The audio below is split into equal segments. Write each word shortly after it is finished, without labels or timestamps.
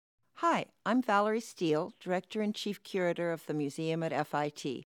Hi, I'm Valerie Steele, Director and Chief Curator of the museum at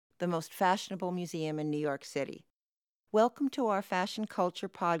FIT, the most fashionable museum in New York City. Welcome to our Fashion Culture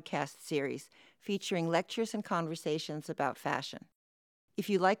podcast series, featuring lectures and conversations about fashion. If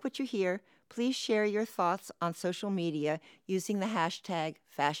you like what you hear, please share your thoughts on social media using the hashtag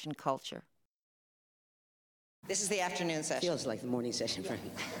 #FashionCulture. This is the afternoon session. Feels like the morning session for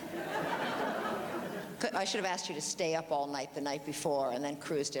me. I should have asked you to stay up all night the night before and then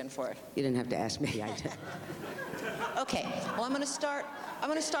cruised in for it. You didn't have to ask me. I did. Okay, well, I'm going to start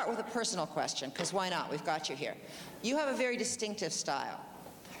with a personal question, because why not? We've got you here. You have a very distinctive style.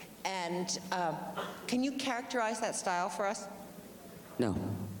 And can you characterize that style for us? No.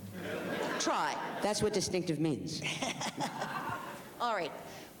 Try. That's what distinctive means. All right.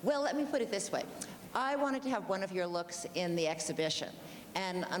 Well, let me put it this way. I wanted to have one of your looks in the exhibition,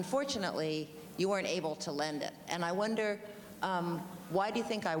 and unfortunately, you weren't able to lend it. And I wonder, why do you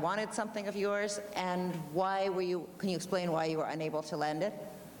think I wanted something of yours, and can you explain why you were unable to lend it?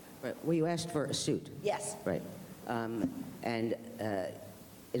 Right. Well, you asked for a suit. Yes. Right. And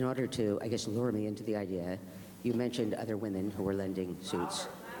in order to, I guess, lure me into the idea, you mentioned other women who were lending suits.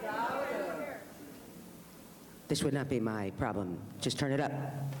 This would not be my problem. Just turn it up.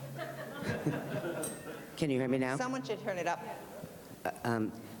 Can you hear me now? Someone should turn it up.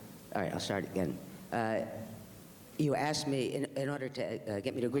 All right, I'll start again. You asked me, in order to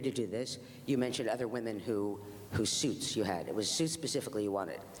get me to agree to do this, you mentioned other women whose suits you had. It was suits specifically you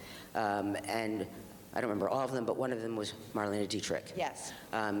wanted. And I don't remember all of them, but one of them was Marlene Dietrich. Yes.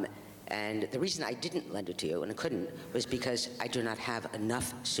 And the reason I didn't lend it to you, and I couldn't, was because I do not have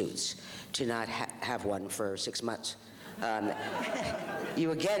enough suits to not have one for 6 months.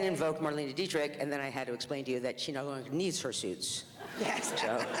 You again invoked Marlene Dietrich, and then I had to explain to you that she no longer needs her suits. Yes.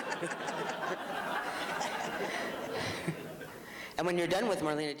 So. And when you're done with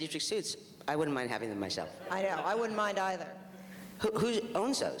Marlene Dietrich suits, I wouldn't mind having them myself. I know. I wouldn't mind either. Who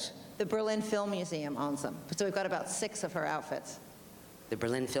owns those? The Berlin Film Museum owns them. So we've got about 6 of her outfits. The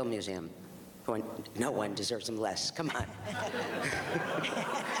Berlin Film Museum. No one deserves them less. Come on.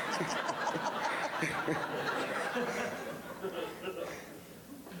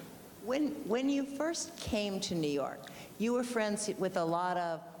 When you first came to New York, you were friends with a lot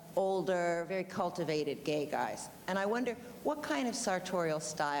of older, very cultivated gay guys. And I wonder, what kind of sartorial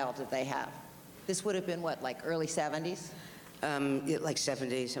style did they have? This would have been what, like early 70s? Like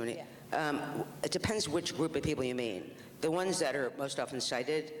 70, 70. Yeah. It depends which group of people you mean. The ones that are most often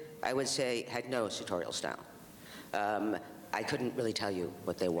cited, I would say, had no sartorial style. I couldn't really tell you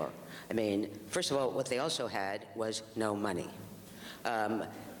what they were. I mean, first of all, what they also had was no money.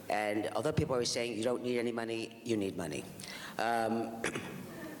 And although people are always saying you don't need any money, you need money. I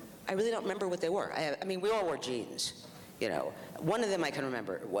really don't remember what they were. I mean, we all wore jeans. You know, one of them I can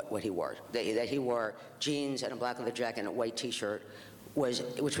remember what he wore. That he wore jeans and a black leather jacket and a white T-shirt,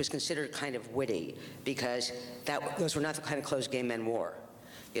 which was considered kind of witty because those were not the kind of clothes gay men wore.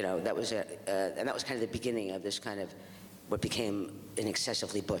 You know, and that was kind of the beginning of this kind of what became an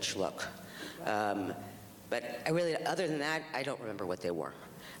excessively butch look. But I really, other than that, I don't remember what they wore.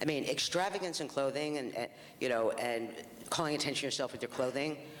 I mean, extravagance in clothing and calling attention to yourself with your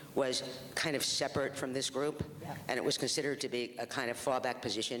clothing was kind of separate from this group, and it was considered to be a kind of fallback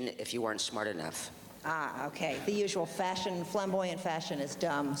position if you weren't smart enough. Ah, okay. The usual flamboyant fashion is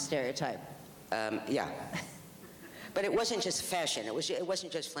dumb stereotype. Yeah. But it wasn't just fashion. It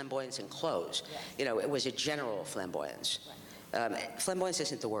wasn't just flamboyance in clothes. Yeah. You know, it was a general flamboyance. Flamboyance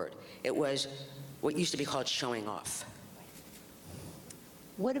isn't the word. It was what used to be called showing off.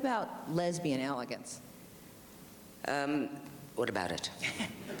 What about lesbian elegance? What about it?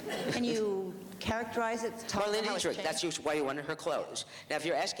 Can you characterize it? Marlene Dietrich, that's why you wanted her clothes. Now, if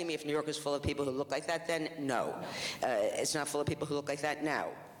you're asking me if New York is full of people who look like that, then no. It's not full of people who look like that now,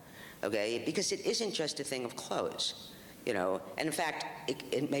 okay? Because it isn't just a thing of clothes, you know? And in fact,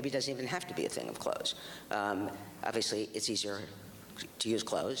 it maybe doesn't even have to be a thing of clothes. Obviously, it's easier to use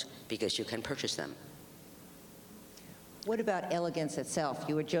clothes because you can purchase them. What about elegance itself?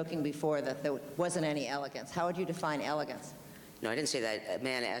 You were joking before that there wasn't any elegance. How would you define elegance? No, I didn't say that. A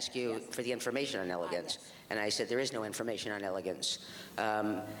man asked you for the information on elegance, and I said there is no information on elegance.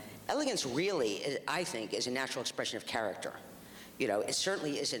 Elegance really, I think, is a natural expression of character. You know, it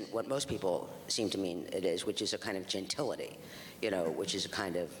certainly isn't what most people seem to mean it is, which is a kind of gentility, you know, which is a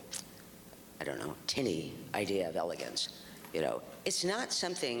kind of, I don't know, tinny idea of elegance. You know, it's not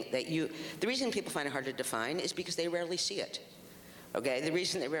something that the reason people find it hard to define is because they rarely see it, okay? The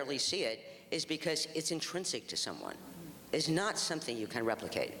reason they rarely see it is because it's intrinsic to someone. It's not something you can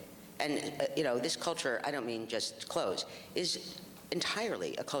replicate. And, you know, this culture, I don't mean just clothes, is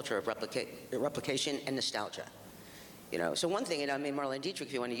entirely a culture of replication and nostalgia. So one thing, I mean, Marlene Dietrich,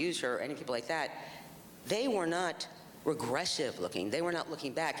 if you want to use her, or any people like that, they were not regressive looking. They were not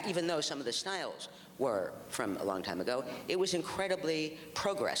looking back, even though some of the styles were from a long time ago. It was incredibly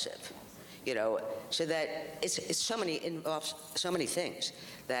progressive, so that it involves so many things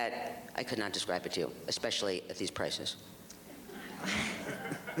that I could not describe it to you, especially at these prices.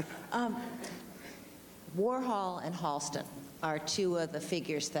 Warhol and Halston are two of the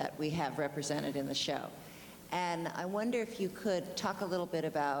figures that we have represented in the show. And I wonder if you could talk a little bit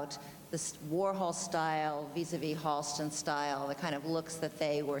about this Warhol style vis-a-vis Halston style, the kind of looks that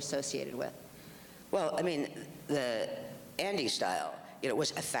they were associated with. Well, I mean, the Andy style,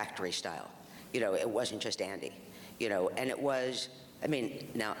 was a factory style. It wasn't just Andy, and it was, I mean,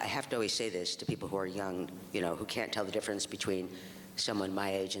 now I have to always say this to people who are young, who can't tell the difference between someone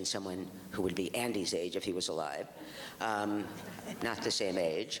my age and someone who would be Andy's age if he was alive, not the same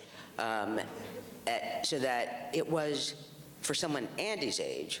age. So that it was, for someone Andy's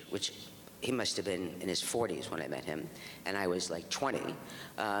age, which he must have been in his 40s when I met him, and I was like 20,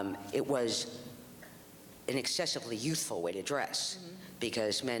 it was an excessively youthful way to dress,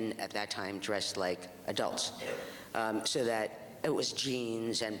 because men at that time dressed like adults. So that it was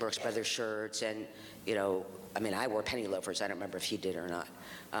jeans and Brooks Brothers shirts, and, I mean, I wore penny loafers. I don't remember if he did or not.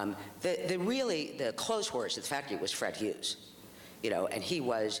 The clothes horse at the factory was Fred Hughes. And he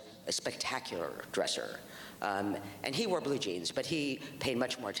was a spectacular dresser. And he wore blue jeans, but he paid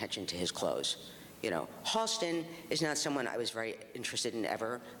much more attention to his clothes. Halston is not someone I was very interested in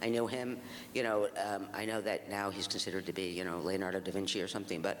ever. I knew him. I know that now he's considered to be, Leonardo da Vinci or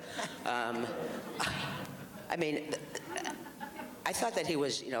something. But, I mean, I thought that he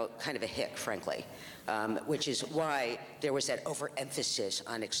was, kind of a hick, frankly, which is why there was that overemphasis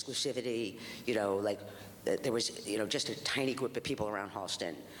on exclusivity, like, there was, just a tiny group of people around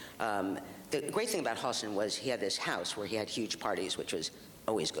Halston. The great thing about Halston was he had this house where he had huge parties, which was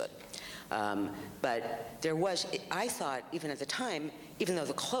always good. But there was, I thought, even at the time, even though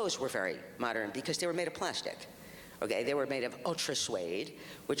the clothes were very modern, because they were made of plastic. Okay, they were made of ultra suede,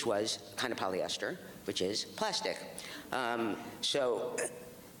 which was kind of polyester, which is plastic. And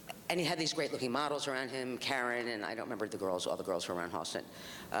he had these great-looking models around him, Karen, and I don't remember all the girls who were around Halston.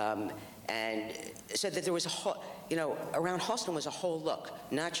 And so that there was a whole, around Halston was a whole look,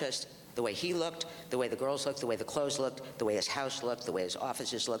 not just the way he looked, the way the girls looked, the way the clothes looked, the way his house looked, the way his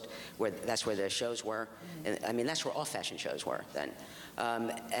offices looked, that's where the shows were. And, I mean, that's where all fashion shows were then.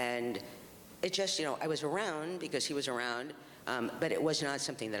 And it just, I was around because he was around, but it was not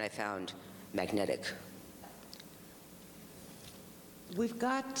something that I found magnetic. We've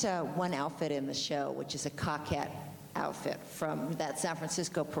got one outfit in the show, which is a cockette outfit from that San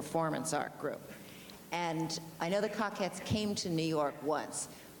Francisco performance art group. And I know the Cockettes came to New York once,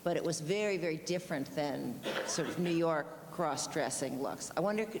 but it was very, very different than sort of New York cross-dressing looks. I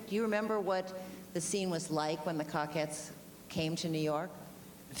wonder, do you remember what the scene was like when the Cockettes came to New York?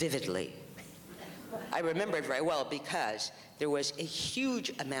 Vividly. I remember it very well because there was a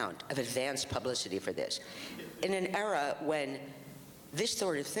huge amount of advance publicity for this. In an era when this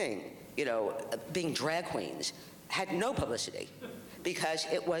sort of thing, being drag queens, had no publicity because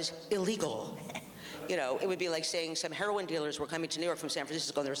it was illegal. It would be like saying some heroin dealers were coming to New York from San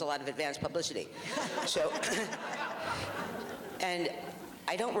Francisco and there was a lot of advance publicity. So, and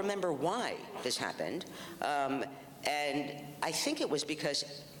I don't remember why this happened. And I think it was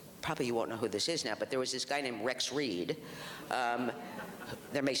because, probably you won't know who this is now, but there was this guy named Rex Reed.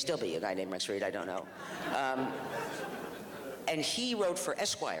 There may still be a guy named Rex Reed, I don't know. And he wrote for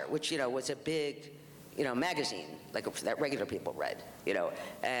Esquire, which, was a big, magazine, like that regular people read,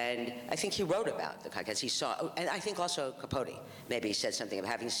 And I think he wrote about the Cockettes. He saw, and I think also Capote maybe said something of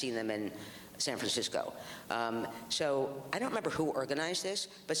having seen them in San Francisco. So I don't remember who organized this,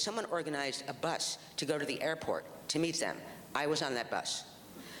 but someone organized a bus to go to the airport to meet them. I was on that bus.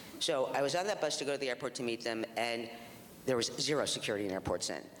 So I was on that bus to go to the airport to meet them, and there was zero security in airports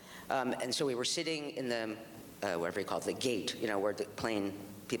then. And so we were sitting in the, whatever you call it, the gate, where the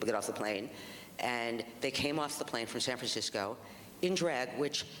people get off the plane. And they came off the plane from San Francisco in drag,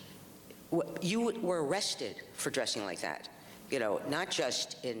 which you were arrested for dressing like that. Not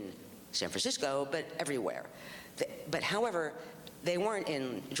just in San Francisco, but everywhere. But however, they weren't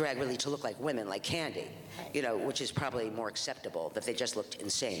in drag really to look like women, like Candy, which is probably more acceptable, that they just looked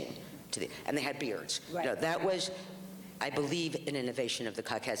insane. And they had beards. Right. That was, I believe, an innovation of the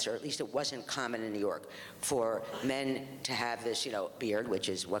Cockettes, or at least it wasn't common in New York for men to have this, beard, which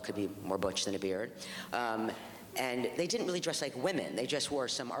is what could be more butch than a beard. And they didn't really dress like women. They just wore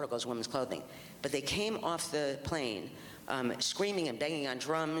some articles of women's clothing. But they came off the plane screaming and banging on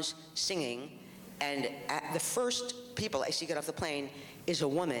drums, singing, and the first people I see get off the plane is a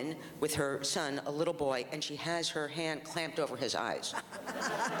woman with her son, a little boy, and she has her hand clamped over his eyes,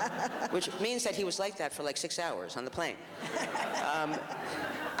 which means that he was like that for like 6 hours on the plane.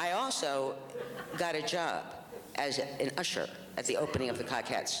 I also got a job as an usher at the opening of the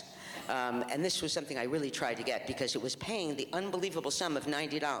Cockettes. And this was something I really tried to get because it was paying the unbelievable sum of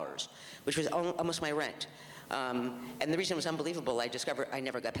 $90, which was almost my rent. And the reason it was unbelievable, I discovered I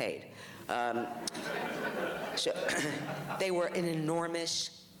never got paid. So they were an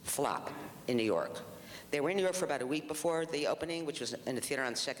enormous flop in New York. They were in New York for about a week before the opening, which was in a theater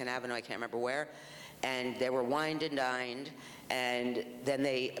on 2nd Avenue, I can't remember where. And they were wined and dined, and then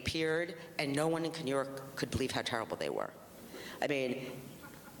they appeared, and no one in New York could believe how terrible they were. I mean,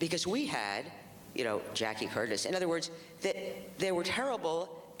 because we had, Jackie Curtis. In other words, they were terrible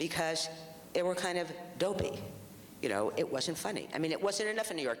because they were kind of dopey. It wasn't funny. I mean, it wasn't enough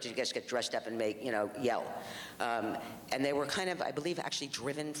in New York to just get dressed up and make, yell. And they were kind of, I believe, actually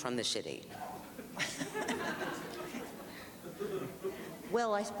driven from the city.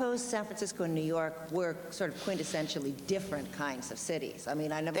 Well, I suppose San Francisco and New York were sort of quintessentially different kinds of cities. I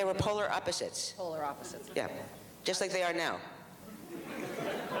mean, I never... They were polar opposites. Polar opposites. Yeah, just like they are now.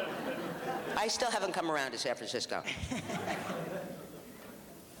 I still haven't come around to San Francisco.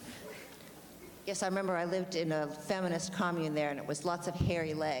 Yes, I remember I lived in a feminist commune there, and it was lots of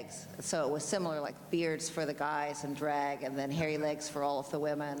hairy legs. So it was similar, like beards for the guys and drag, and then hairy legs for all of the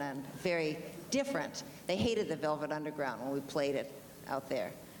women, and very different. They hated the Velvet Underground when we played it out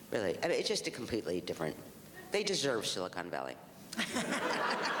there. Really? I mean, it's just a completely different... They deserve Silicon Valley.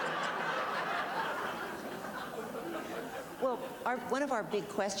 Well, one of our big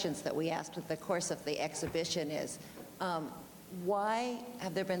questions that we asked at the course of the exhibition is, why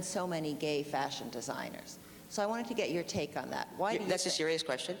have there been so many gay fashion designers? So I wanted to get your take on that. Why do you That's a think? serious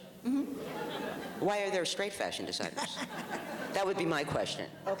question? Mm-hmm. Why are there straight fashion designers? That would be my question.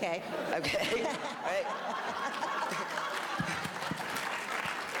 Okay. Okay? All right?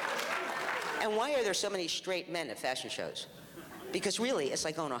 And why are there so many straight men at fashion shows? Because really, it's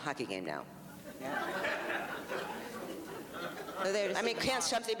like going to a hockey game now. Yeah. So they're just I mean, can't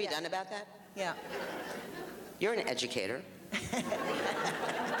something be done about that? Yeah. You're an educator.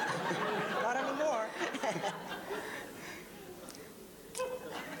 Not anymore.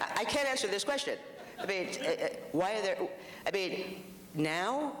 I can't answer this question. I mean, why are there... I mean,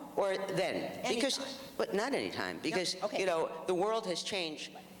 now or then? Because, but not anytime. Because, No, okay. The world has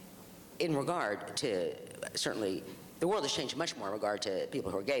changed in regard to, certainly, the world has changed much more in regard to people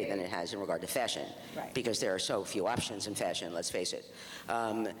who are gay than it has in regard to fashion. Right. Because there are so few options in fashion, let's face it.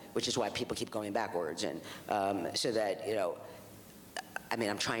 Which is why people keep going backwards. And so that, I mean,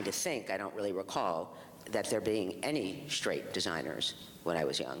 I'm trying to think, I don't really recall that there being any straight designers when I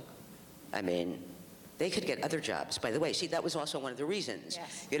was young. I mean, they could get other jobs. By the way, see, that was also one of the reasons.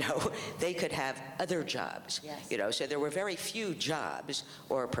 Yes. They could have other jobs. Yes. So there were very few jobs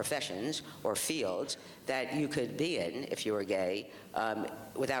or professions or fields that you could be in if you were gay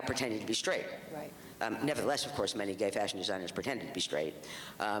without pretending to be straight. Right. Nevertheless, of course, many gay fashion designers pretended to be straight.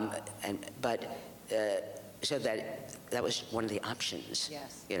 So that was one of the options.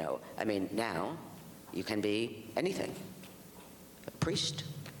 Yes. I mean, now you can be anything. A priest.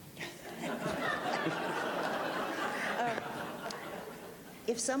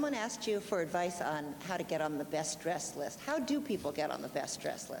 If someone asked you for advice on how to get on the best dressed list, how do people get on the best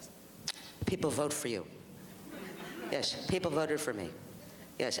dressed list? People vote for you. Yes, people voted for me.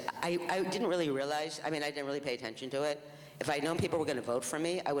 Yes, I didn't really realize, I mean, I didn't really pay attention to it. If I'd known people were going to vote for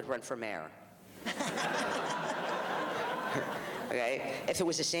me, I would run for mayor. Okay? If it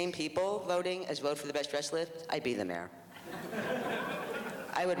was the same people voting as vote for the best dressed list, I'd be the mayor.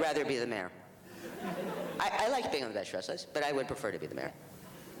 I would rather be the mayor. I like being on the best dressed list, but I would prefer to be the mayor.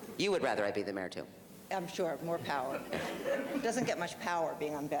 You would rather I be the mayor, too. I'm sure, more power. It doesn't get much power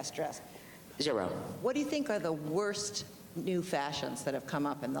being on best dressed. Zero. What do you think are the worst new fashions that have come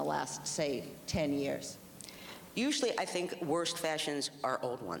up in the last, say, 10 years? Usually, I think worst fashions are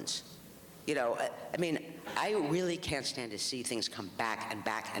old ones. I mean, I really can't stand to see things come back and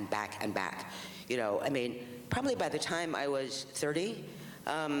back and back and back. I mean, probably by the time I was 30,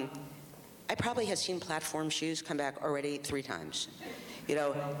 I probably had seen platform shoes come back already 3 times.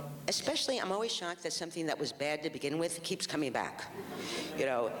 Especially, I'm always shocked that something that was bad to begin with keeps coming back.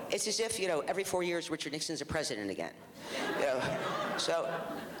 It's as if, every 4 years Richard Nixon's a president again. So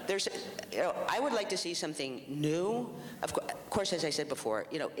there's, I would like to see something new. Of course, as I said before,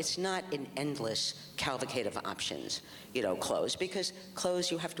 it's not an endless cavalcade of options, clothes, because clothes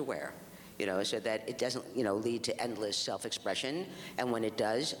you have to wear. so that it doesn't, lead to endless self-expression. And when it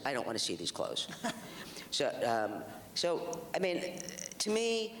does, I don't want to see these clothes. So, I mean, to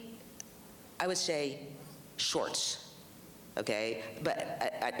me, I would say shorts, okay?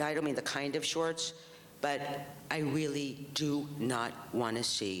 But I don't mean the kind of shorts, but I really do not want to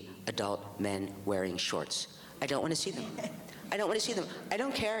see adult men wearing shorts. I don't want to see them. I don't want to see them. I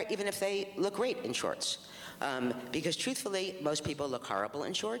don't care even if they look great in shorts. Because truthfully, most people look horrible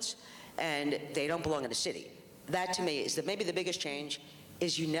in shorts, and they don't belong in a city. That, to me, is maybe the biggest change,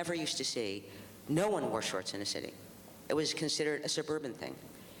 is you never used to see, no one wore shorts in a city. It was considered a suburban thing.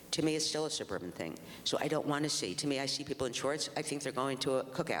 To me, it's still a suburban thing. So I don't want to see. To me, I see people in shorts, I think they're going to a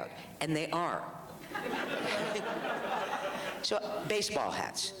cookout. And they are. So baseball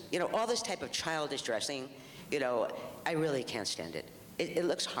hats, all this type of childish dressing, I really can't stand it. It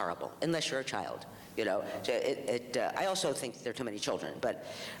looks horrible, unless you're a child. So I also think there are too many children, but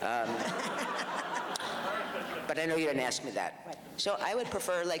but I know you didn't ask me that. Right. So I would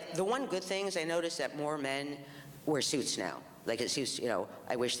prefer, the one good thing is I noticed that more men wear suits now. It suits,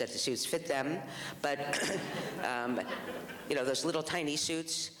 I wish that the suits fit them, but those little tiny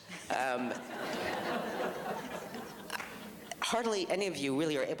suits. Hardly any of you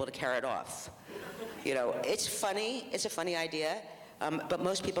really are able to carry it off. It's funny, it's a funny idea, but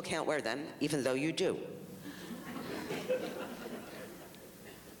most people can't wear them, even though you do.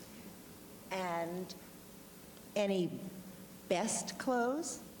 And any best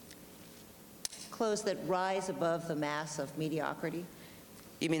clothes? Clothes that rise above the mass of mediocrity?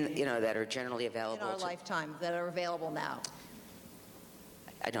 You mean, that are generally available? In our lifetime, that are available now.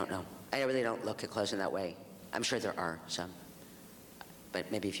 I don't know. I really don't look at clothes in that way. I'm sure there are some. But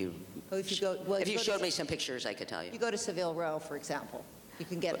maybe if you showed me some pictures, I could tell you. You go to Savile Row, for example. You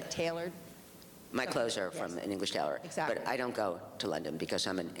can get it tailored. My clothes are from an English tailor. Exactly. But I don't go to London because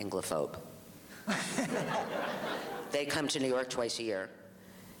I'm an Anglophobe. They come to New York twice a year,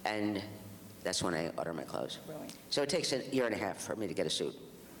 and that's when I order my clothes. Brilliant. So it takes a year and a half for me to get a suit.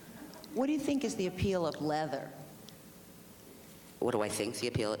 What do you think is the appeal of leather? What do I think the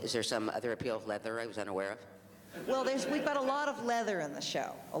appeal? Is there some other appeal of leather I was unaware of? Well, we've got a lot of leather in the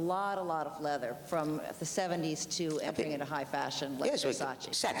show. A lot of leather, from the 70s to entering into high fashion, like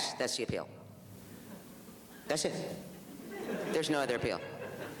Versace. Sex, that's the appeal. That's it. There's no other appeal.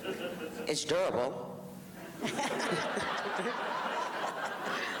 It's durable.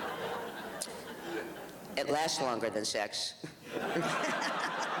 It lasts longer than sex.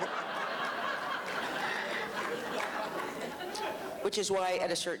 Which is why,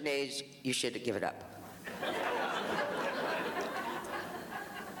 at a certain age, you should give it up.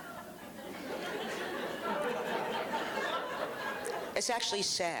 It's actually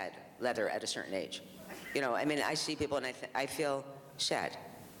sad, leather, at a certain age. I see people and I feel sad.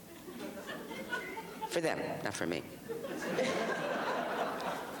 For them, not for me.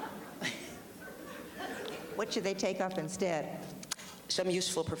 What should they take up instead? Some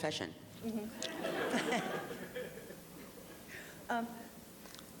useful profession. Mm-hmm.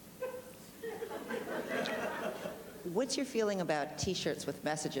 What's your feeling about T-shirts with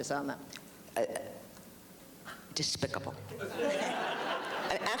messages on them? Despicable.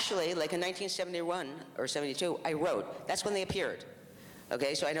 Actually, like in 1971 or 72, I wrote. That's when they appeared.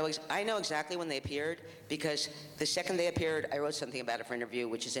 Okay, so I know exactly when they appeared, because the second they appeared, I wrote something about it for an interview,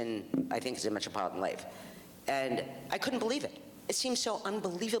 which is I think it's in Metropolitan Life. And I couldn't believe it. It seemed so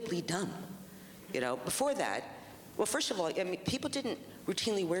unbelievably dumb. Before that, well, first of all, people didn't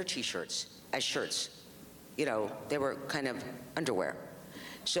routinely wear T-shirts as shirts. They were kind of underwear.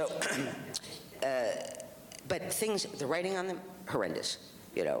 So, but the writing on them, horrendous,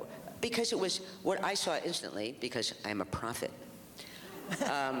 because it was what I saw instantly, because I'm a prophet,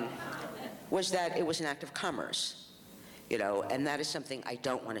 was that it was an act of commerce, and that is something I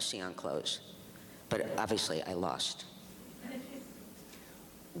don't want to see on clothes. But obviously, I lost.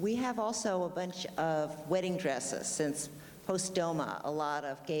 We have also a bunch of wedding dresses. Since post-DOMA, a lot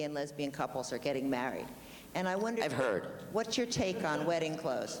of gay and lesbian couples are getting married. And I wonder, I've heard. What's your take on wedding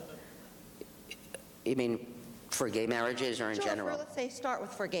clothes? You mean for gay marriages or in general? Let's say start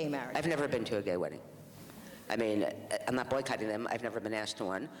with for gay marriage. I've never been to a gay wedding. I'm not boycotting them. I've never been asked to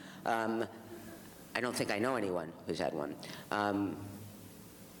one. I don't think I know anyone who's had one.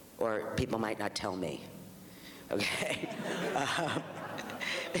 Or people might not tell me. Okay?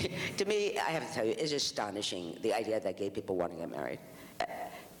 To me, I have to tell you, it's astonishing, the idea that gay people want to get married.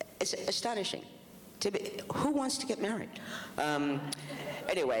 It's astonishing. Who wants to get married?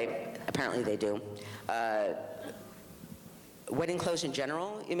 Anyway, apparently they do. Wedding clothes in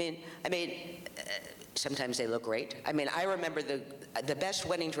general, Sometimes they look great. I mean, I remember the best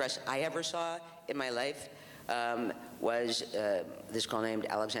wedding dress I ever saw in my life was this girl named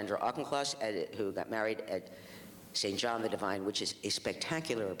Alexandra Auchincloss, who got married at St. John the Divine, which is a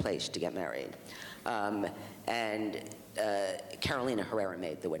spectacular place to get married. And Carolina Herrera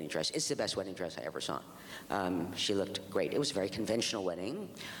made the wedding dress. It's the best wedding dress I ever saw. She looked great. It was a very conventional wedding,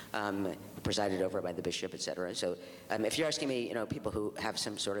 presided over by the bishop, etc. So if you're asking me, people who have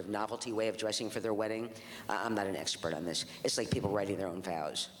some sort of novelty way of dressing for their wedding, I'm not an expert on this. It's like people writing their own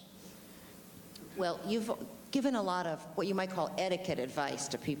vows. Well, you've given a lot of what you might call etiquette advice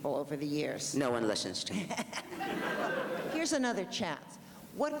to people over the years. No one listens to me. Here's another chance.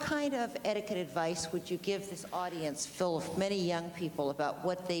 What kind of etiquette advice would you give this audience full of many young people about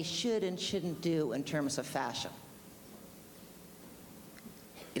what they should and shouldn't do in terms of fashion?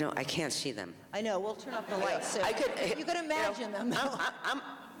 I can't see them. I know, we'll turn up the lights soon. You could imagine them, though.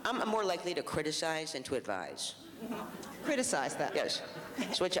 I'm more likely to criticize than to advise. Criticize them. Yes,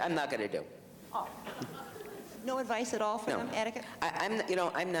 which I'm not going to do. Oh. No advice at all for them, etiquette?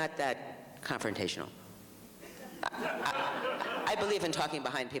 I'm not that confrontational. I believe in talking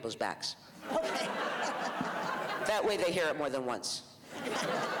behind people's backs. Okay. That way they hear it more than once.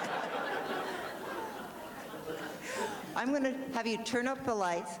 I'm going to have you turn up the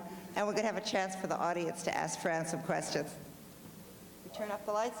lights, and we're going to have a chance for the audience to ask Fran some questions. We turn up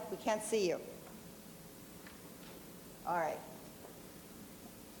the lights? We can't see you. All right.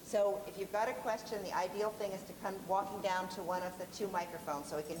 So if you've got a question, the ideal thing is to come walking down to one of the two microphones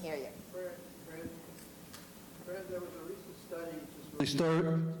so we can hear you. Fran, there was a recent study just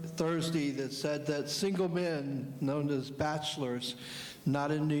released Thursday that said that single men, known as bachelors, not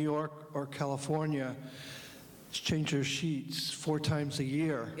in New York or California, change their sheets 4 times a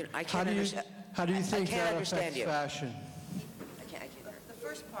year. How do you think that affects fashion?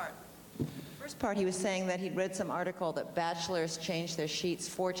 The first part, he was saying that he'd read some article that bachelors change their sheets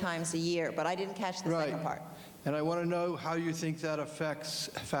 4 times a year, but I didn't catch the second part. And I want to know how you think that affects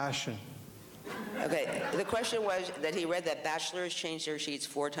fashion. Okay, the question was that he read that bachelors change their sheets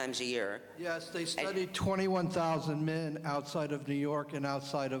 4 times a year. Yes, they studied 21,000 men outside of New York and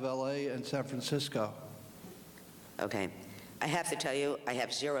outside of LA and San Francisco. Okay, I have to tell you, I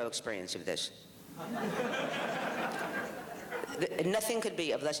have 0 experience of this. Nothing could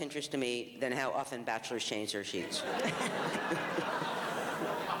be of less interest to me than how often bachelors change their sheets.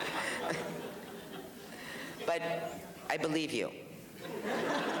 But I believe you.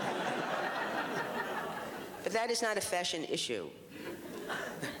 But that is not a fashion issue.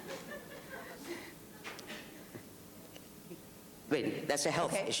 Wait, that's a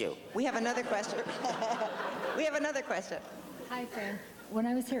health issue. We have another question. We have another question. Hi, Fran. When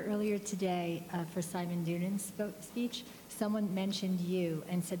I was here earlier today for Simon Doonan's speech, someone mentioned you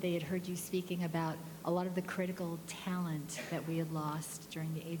and said they had heard you speaking about a lot of the critical talent that we had lost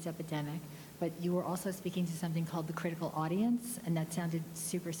during the AIDS epidemic, but you were also speaking to something called the critical audience, and that sounded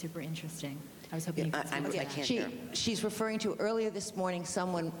super, super interesting. I was hoping you could speak to that. I can't hear. She's referring to earlier this morning,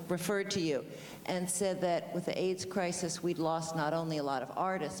 someone referred to you and said that with the AIDS crisis, we'd lost not only a lot of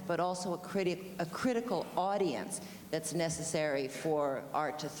artists, but also a critical audience that's necessary for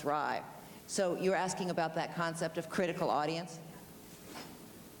art to thrive. So you're asking about that concept of critical audience?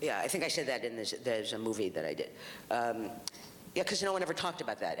 Yeah, I think I said that in there's a movie that I did. Yeah, because no one ever talked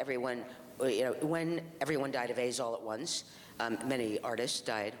about that. Everyone, when everyone died of AIDS all at once, many artists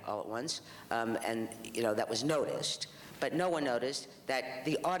died all at once, and that was noticed. But no one noticed that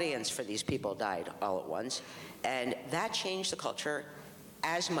the audience for these people died all at once, and that changed the culture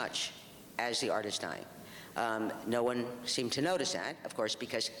as much as the artists dying. No one seemed to notice that, of course,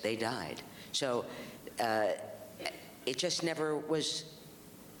 because they died. So it just never was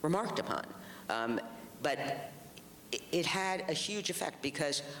remarked upon. But it had a huge effect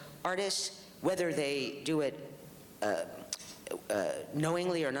because artists, whether they do it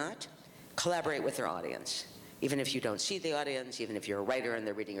knowingly or not, collaborate with their audience. Even if you don't see the audience, even if you're a writer and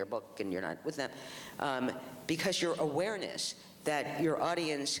they're reading your book and you're not with them, because your awareness that your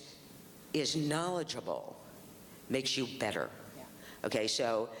audience is knowledgeable makes you better. Yeah. Okay,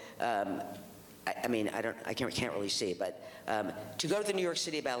 so I can't really see, but to go to the New York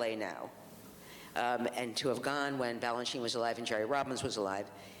City Ballet now, and to have gone when Balanchine was alive and Jerry Robbins was alive,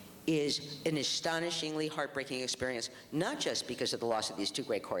 is an astonishingly heartbreaking experience, not just because of the loss of these 2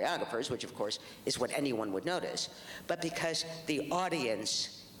 great choreographers, which of course is what anyone would notice, but because the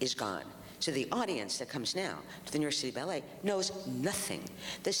audience is gone. So the audience that comes now to the New York City Ballet knows nothing.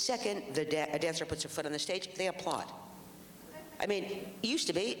 The second a dancer puts her foot on the stage, they applaud. I mean, it used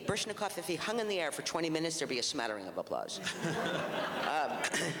to be, Baryshnikov, if he hung in the air for 20 minutes, there'd be a smattering of applause.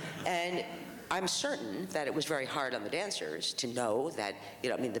 And I'm certain that it was very hard on the dancers to know that,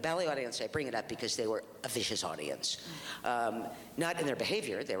 I mean, the ballet audience, I bring it up because they were a vicious audience. Not in their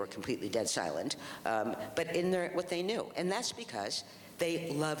behavior, they were completely dead silent, but in what they knew. And that's because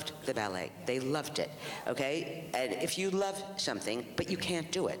they loved the ballet. They loved it, okay? And if you love something, but you can't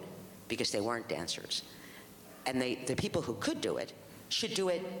do it because they weren't dancers, and the people who could do it should do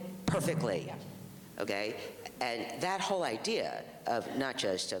it perfectly, okay? And that whole idea of not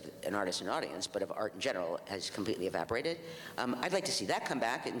just of an artist and audience, but of art in general has completely evaporated. I'd like to see that come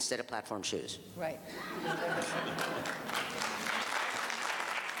back instead of platform shoes. Right.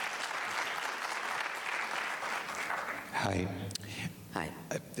 Hi. Hi.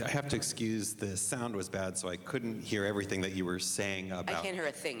 I have to excuse, the sound was bad, so I couldn't hear everything that you were saying about... I can't hear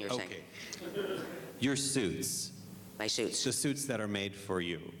a thing you're saying. Okay. Your suits. My suits. The suits that are made for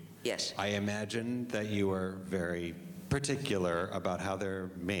you. Yes. I imagine that you are very particular about how they're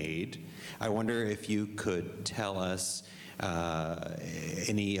made. I wonder if you could tell us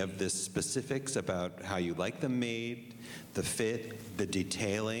any of the specifics about how you like them made, the fit, the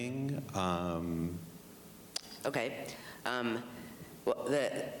detailing. Okay. Well,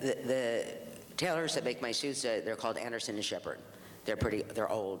 the tailors that make my suits, they're called Anderson and Shepard. They're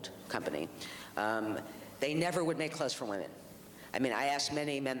old company. They never would make clothes for women. I mean, I asked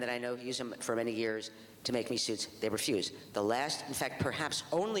many men that I know who use them for many years to make me suits. They refused. The last, in fact, perhaps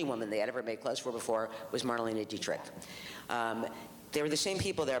only woman they had ever made clothes for before was Marlene Dietrich. They were the same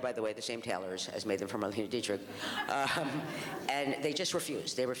people there, by the way, the same tailors as made them for Marlene Dietrich. And they just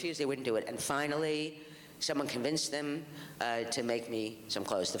refused. They refused. They wouldn't do it. And finally, someone convinced them to make me some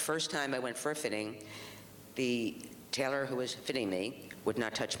clothes. The first time I went for a fitting, the tailor who was fitting me would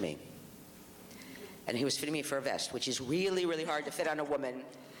not touch me. And he was fitting me for a vest, which is really, really hard to fit on a woman.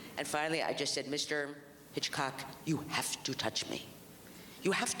 And finally, I just said, Mr. Hitchcock, you have to touch me.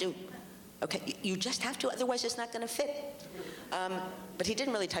 You have to. Okay, you just have to, otherwise it's not going to fit. But he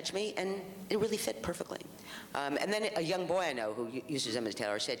didn't really touch me, and it really fit perfectly. And then a young boy I know who uses him as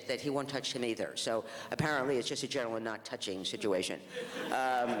tailor said that he won't touch him either. So apparently it's just a general not touching situation.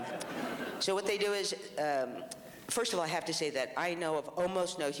 So what they do is, first of all, I have to say that I know of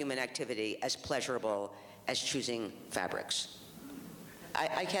almost no human activity as pleasurable as choosing fabrics.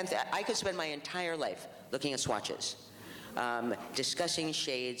 I could spend my entire life looking at swatches, discussing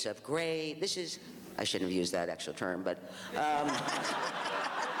shades of gray. I shouldn't have used that extra term, but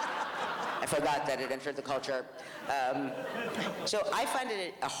I forgot that it entered the culture. So I find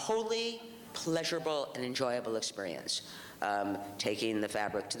it a wholly pleasurable and enjoyable experience, taking the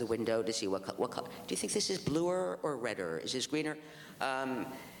fabric to the window to see what color. Do you think this is bluer or redder? Is this greener? But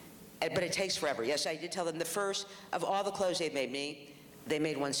it takes forever. Yes, I did tell them the first of all the clothes they've made me, they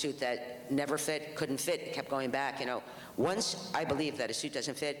made one suit that never fit, couldn't fit, kept going back. Once I believe that a suit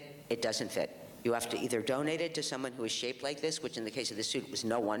doesn't fit, it doesn't fit. You have to either donate it to someone who is shaped like this, which in the case of this suit was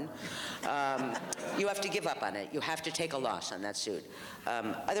no one. You have to give up on it. You have to take a loss on that suit.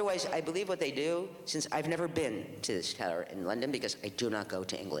 Otherwise, I believe what they do, since I've never been to this tailor in London because I do not go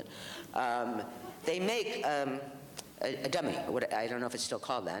to England, they make a dummy. I don't know if it's still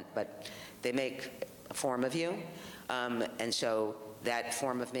called that, but they make a form of you. And so that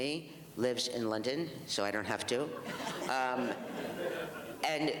form of me lives in London, so I don't have to.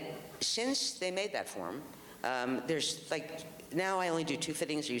 And since they made that form, there's now I only do 2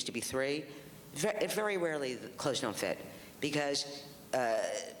 fittings, there used to be 3. Very rarely the clothes don't fit because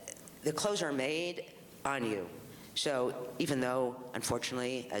the clothes are made on you. So even though,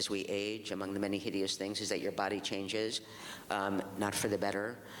 unfortunately, as we age, among the many hideous things is that your body changes, not for the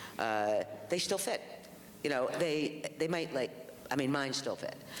better, they still fit. They might mine still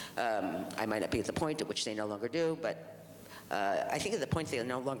fit. I might not be at the point at which they no longer do, but I think at the point they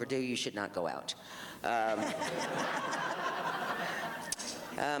no longer do, you should not go out.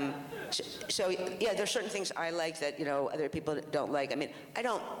 So yeah, there's certain things I like that other people don't like. I mean,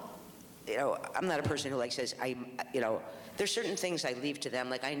 I'm not a person who says there's certain things I leave to them.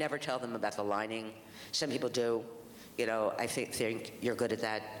 Like I never tell them about the lining. Some people do. I think you're good at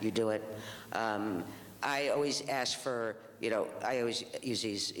that. You do it. I always ask for, I always use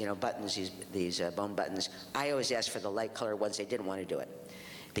these, buttons, these bone buttons. I always ask for the light color ones. They didn't want to do it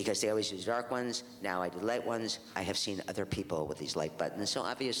because they always use dark ones. Now I do light ones. I have seen other people with these light buttons. So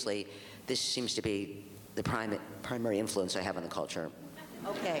obviously, this seems to be the primary influence I have on the culture.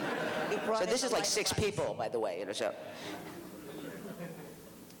 Okay. So this is like 6 people, by the way. So.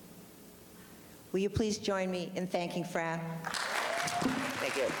 Will you please join me in thanking Fran?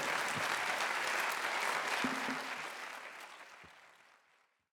 Thank you.